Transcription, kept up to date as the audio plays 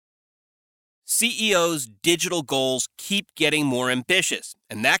CEOs' digital goals keep getting more ambitious,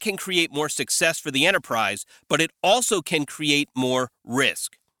 and that can create more success for the enterprise, but it also can create more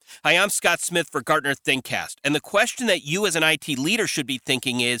risk. Hi, I'm Scott Smith for Gartner ThinkCast, and the question that you as an IT leader should be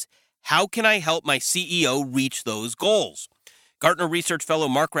thinking is, how can I help my CEO reach those goals? Gartner Research Fellow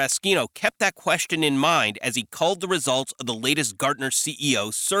Mark Raskino kept that question in mind as he culled the results of the latest Gartner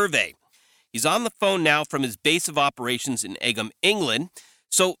CEO survey. He's on the phone now from his base of operations in Egham, England.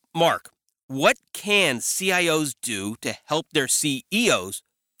 So, Mark, what can CIOs do to help their CEOs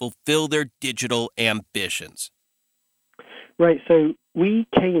fulfill their digital ambitions? Right, so we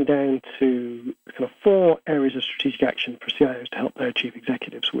came down to kind of 4 areas of strategic action for CIOs to help their chief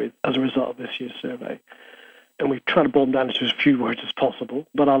executives with as a result of this year's survey. And we've tried to boil them down into as few words as possible,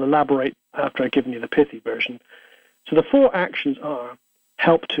 but I'll elaborate after I've given you the pithy version. So the 4 actions are: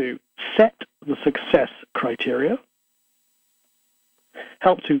 help to set the success criteria,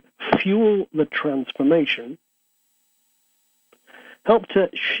 help to fuel the transformation, help to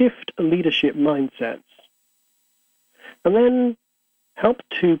shift leadership mindsets, and then help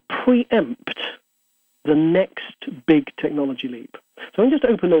to preempt the next big technology leap. So I'll just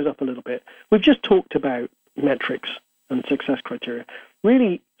open those up a little bit. We've just talked about metrics and success criteria.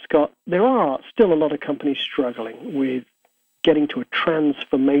 Really, Scott, there are still a lot of companies struggling with getting to a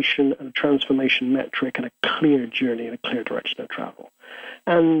transformation and a transformation metric and a clear journey and a clear direction of travel.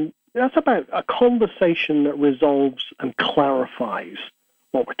 And that's about a conversation that resolves and clarifies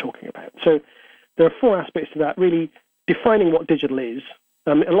what we're talking about. So there are 4 aspects to that. Really, defining what digital is.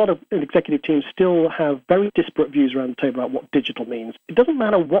 A lot of executive teams still have very disparate views around the table about what digital means. It doesn't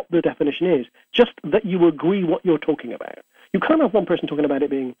matter what the definition is, just that you agree what you're talking about. You can't have one person talking about it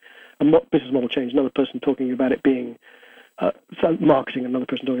being a business model change, another person talking about it being marketing, another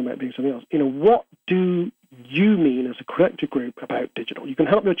person talking about it being something else. What do you mean as a collective group about digital? You can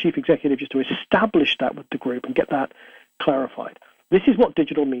help your chief executive just to establish that with the group and get that clarified. This is what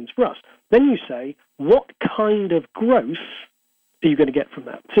digital means for us. Then you say, what kind of growth are you going to get from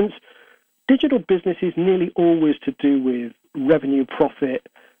that? Since digital business is nearly always to do with revenue, profit,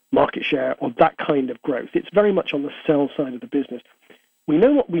 market share, or that kind of growth. It's very much on the sell side of the business. We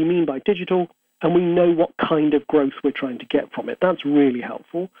know what we mean by digital, and we know what kind of growth we're trying to get from it. That's really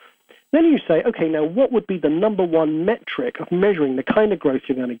helpful. Then you say, okay, now what would be the number one metric of measuring the kind of growth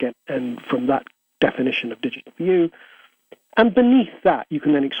you're going to get and from that definition of digital for you? And beneath that, you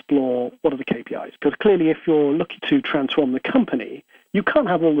can then explore what are the KPIs. Because clearly, if you're looking to transform the company, you can't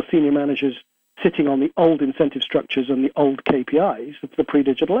have all the senior managers sitting on the old incentive structures and the old KPIs of the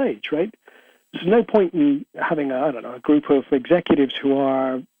pre-digital age, right? There's no point in having a group of executives who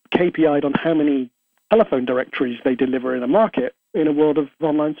are KPI'd on how many telephone directories they deliver in a market in a world of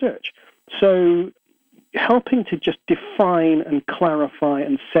online search. So helping to just define and clarify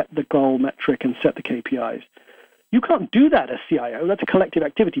and set the goal metric and set the KPIs. You can't do that as CIO. That's a collective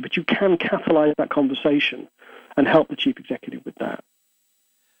activity, but you can catalyze that conversation and help the chief executive with that.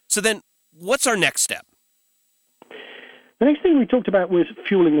 So then what's our next step? The next thing we talked about was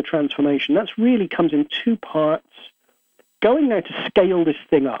fueling the transformation. That really comes in 2 parts. Going now to scale this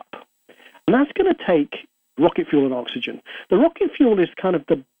thing up. And that's going to take rocket fuel and oxygen. The rocket fuel is kind of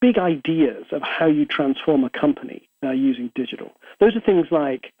the big ideas of how you transform a company using digital. Those are things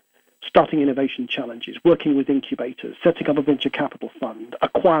like starting innovation challenges, working with incubators, setting up a venture capital fund,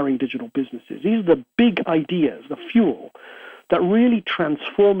 acquiring digital businesses. These are the big ideas, the fuel, that really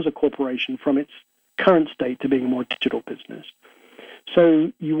transforms a corporation from its current state to being a more digital business.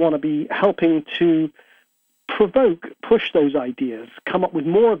 So you want to be helping to push those ideas, come up with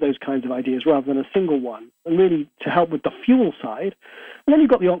more of those kinds of ideas rather than a single one, and really to help with the fuel side. And then you've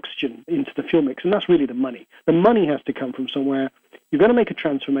got the oxygen into the fuel mix, and that's really the money. The money has to come from somewhere. You're going to make a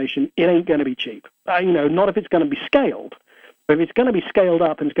transformation. It ain't going to be cheap. Not if it's going to be scaled. But if it's going to be scaled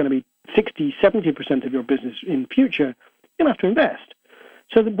up and it's going to be 60, 70% of your business in future, you're going to have to invest.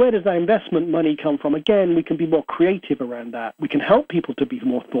 So where does that investment money come from? Again, we can be more creative around that. We can help people to be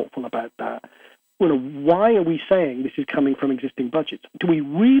more thoughtful about that. Why are we saying this is coming from existing budgets? Do we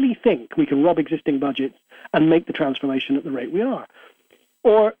really think we can rob existing budgets and make the transformation at the rate we are?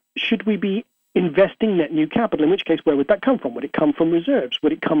 Or should we be investing net new capital, in which case, where would that come from? Would it come from reserves?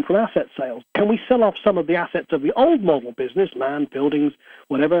 Would it come from asset sales? Can we sell off some of the assets of the old model business, land, buildings,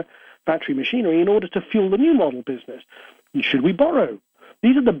 whatever, factory machinery, in order to fuel the new model business? And should we borrow?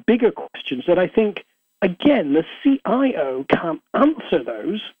 These are the bigger questions that I think, again, the CIO can't answer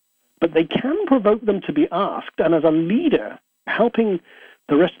those, but they can provoke them to be asked. And as a leader, helping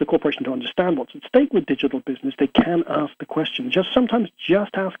the rest of the corporation to understand what's at stake with digital business, they can ask the question. Sometimes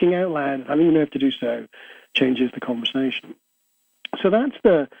just asking out loud, having the nerve to do so, changes the conversation. So that's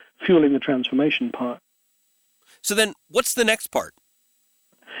the fueling the transformation part. So then what's the next part?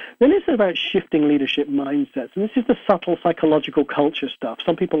 Then it's about shifting leadership mindsets. And this is the subtle psychological culture stuff.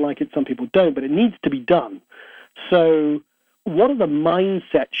 Some people like it, some people don't, but it needs to be done. So what are the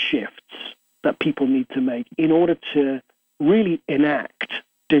mindset shifts that people need to make in order to really enact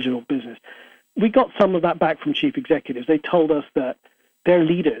digital business? We got some of that back from chief executives. They told us that their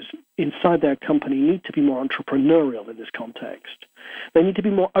leaders inside their company need to be more entrepreneurial in this context. They need to be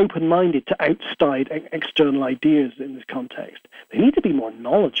more open-minded to outside external ideas in this context. They need to be more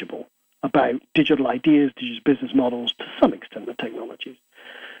knowledgeable about digital ideas, digital business models, to some extent the technologies.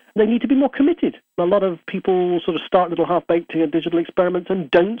 They need to be more committed. A lot of people sort of start little half-baked digital experiments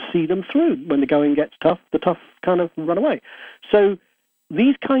and don't see them through. When the going gets tough, the tough kind of run away. So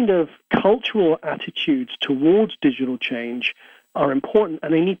these kind of cultural attitudes towards digital change are important,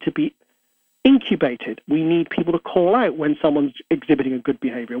 and they need to be incubated. We need people to call out when someone's exhibiting a good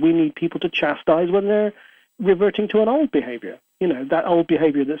behavior. We need people to chastise when they're reverting to an old behavior. You know, that old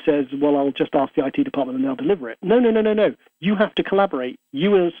behavior that says, well, I'll just ask the IT department and they'll deliver it. No. You have to collaborate.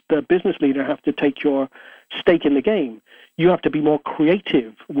 You as the business leader have to take your stake in the game. You have to be more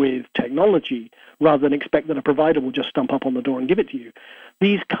creative with technology rather than expect that a provider will just stump up on the door and give it to you.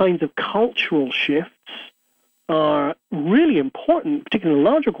 These kinds of cultural shifts are really important, particularly in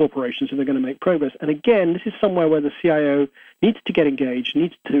larger corporations if they're going to make progress. And again, this is somewhere where the CIO needs to get engaged,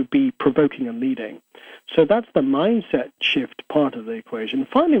 needs to be provoking and leading. So that's the mindset shift part of the equation.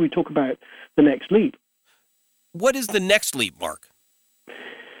 Finally, we talk about the next leap. What is the next leap, Mark?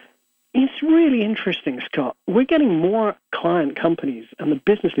 It's really interesting, Scott. We're getting more client companies and the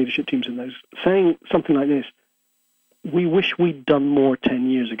business leadership teams in those saying something like this: we wish we'd done more 10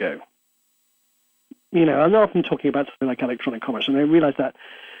 years ago. You know, and they're often talking about something like electronic commerce, and they realize that,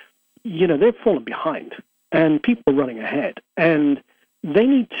 you know, they've fallen behind and people are running ahead, and they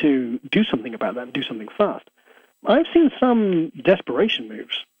need to do something about that and do something fast. I've seen some desperation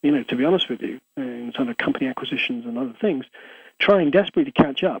moves, you know, to be honest with you, in sort of company acquisitions and other things, trying desperately to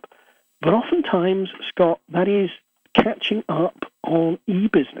catch up. But oftentimes, Scott, that is catching up on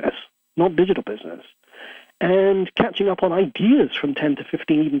e-business, not digital business, and catching up on ideas from 10 to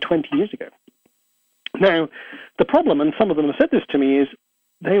 15, even 20 years ago. Now, the problem, and some of them have said this to me, is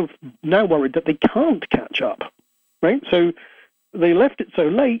they've now worried that they can't catch up, right? So they left it so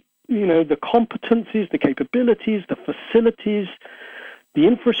late, you know, the competencies, the capabilities, the facilities, the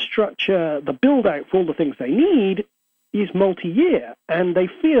infrastructure, the build-out for all the things they need is multi-year, and they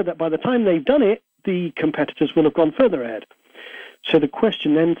fear that by the time they've done it, the competitors will have gone further ahead. So the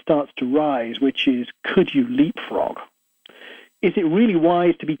question then starts to rise, which is, could you leapfrog? Is it really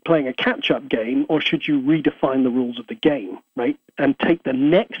wise to be playing a catch-up game, or should you redefine the rules of the game, right, and take the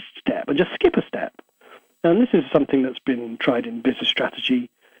next step and just skip a step? And this is something that's been tried in business strategy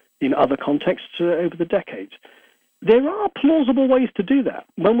in other contexts over the decades. There are plausible ways to do that.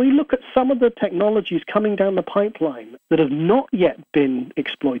 When we look at some of the technologies coming down the pipeline that have not yet been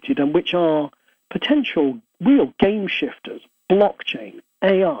exploited and which are potential real game shifters, blockchain,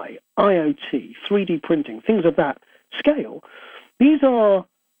 AI, IoT, 3D printing, things of that scale, these are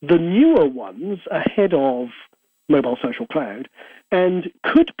the newer ones ahead of mobile social cloud and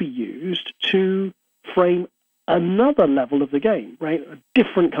could be used to frame another level of the game, right? A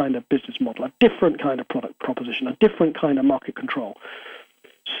different kind of business model, a different kind of product proposition, a different kind of market control.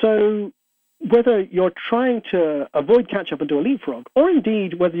 So whether you're trying to avoid catch-up and do a leapfrog, or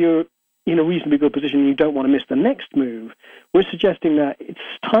indeed whether you're in a reasonably good position and you don't want to miss the next move, we're suggesting that it's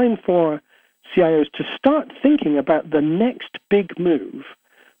time for CIOs to start thinking about the next big move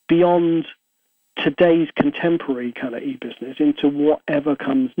beyond today's contemporary kind of e-business into whatever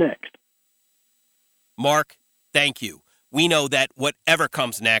comes next. Mark, thank you. We know that whatever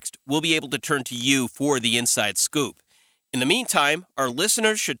comes next, we'll be able to turn to you for the inside scoop. In the meantime, our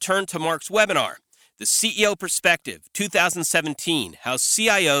listeners should turn to Mark's webinar, The CEO Perspective 2017, How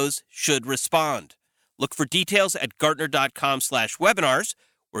CIOs Should Respond. Look for details at Gartner.com/webinars,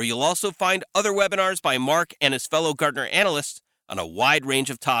 where you'll also find other webinars by Mark and his fellow Gartner analysts on a wide range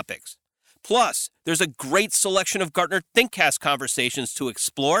of topics. Plus, there's a great selection of Gartner ThinkCast conversations to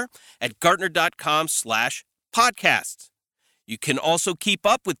explore at Gartner.com/podcasts. You can also keep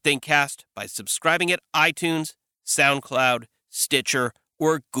up with ThinkCast by subscribing at iTunes, SoundCloud, Stitcher,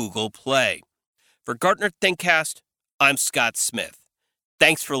 or Google Play. For Gartner ThinkCast, I'm Scott Smith.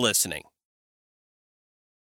 Thanks for listening.